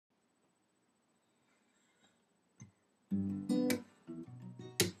You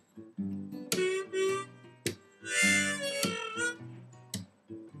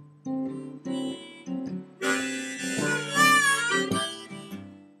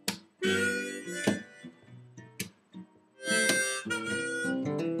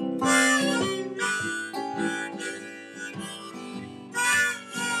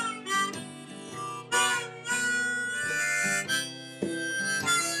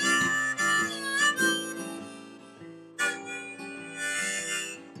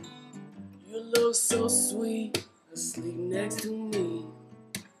look so sweet, asleep next to me.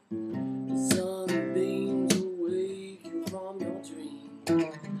 The sunbeams will wake you from your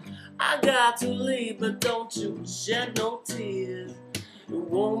dream. I got to leave, but don't you shed no tears. It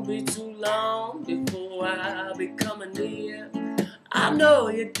won't be too long before I'll be coming near. I know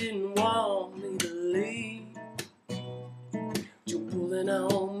you didn't want me to leave. You're pulling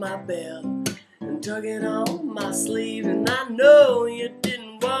on my belt and tugging on my sleeve, and I know you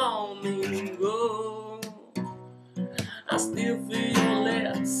didn't want me to go. I still feel your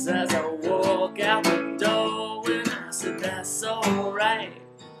lips as I walk out the door, and I said that's alright,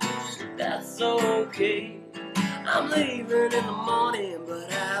 that's okay. I'm leaving in the morning,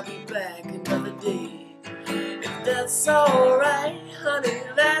 but I'll be back another day. If that's alright, honey,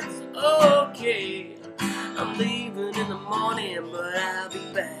 that's okay. I'm leaving in the morning, but I'll be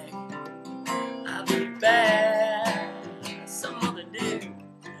back. I'll be back some other day.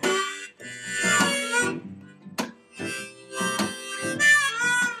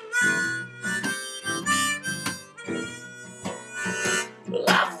 Well,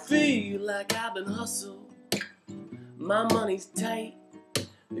 I feel like I've been hustled. My money's tight.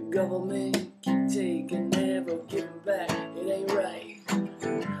 The government keep taking, never giving back. It ain't right.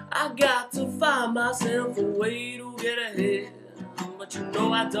 I got to find myself a way to get ahead. But you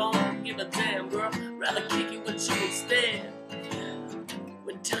know I don't give a damn, girl. Rather kick it with you instead.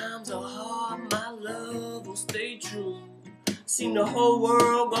 When times are hard, my love will stay true. Seen the whole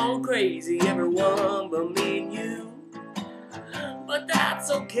world gone crazy, everyone but me and you. But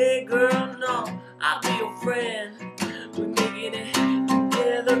that's okay, girl, no, I'll be your friend. We're making it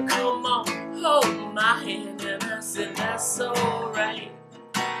together, come on, hold my hand. And I said that's alright,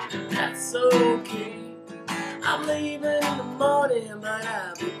 that's okay. I'm leaving in the morning, but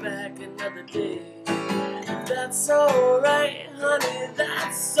I'll be back another day. If that's alright, honey,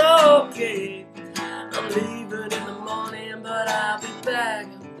 that's okay. I'm leaving in the morning, but I'll be back.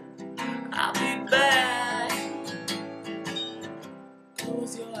 I'll be back.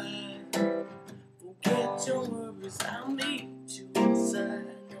 Close your eyes, forget your worries, I'll meet you inside.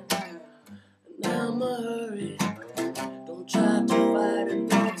 And I'm a hurry, don't try to fight it,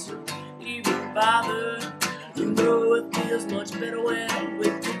 don't you even bother. You know it feels much better when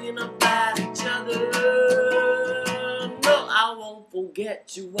we're thinking about each other. No, I won't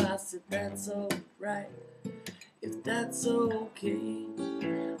forget you, I said that's alright, if that's okay.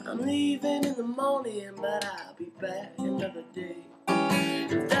 I'm leaving in the morning, but I'll be back another day.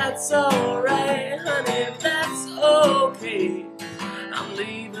 If that's alright, honey, if that's okay. I'm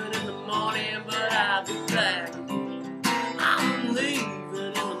leaving in the morning, but I'll be back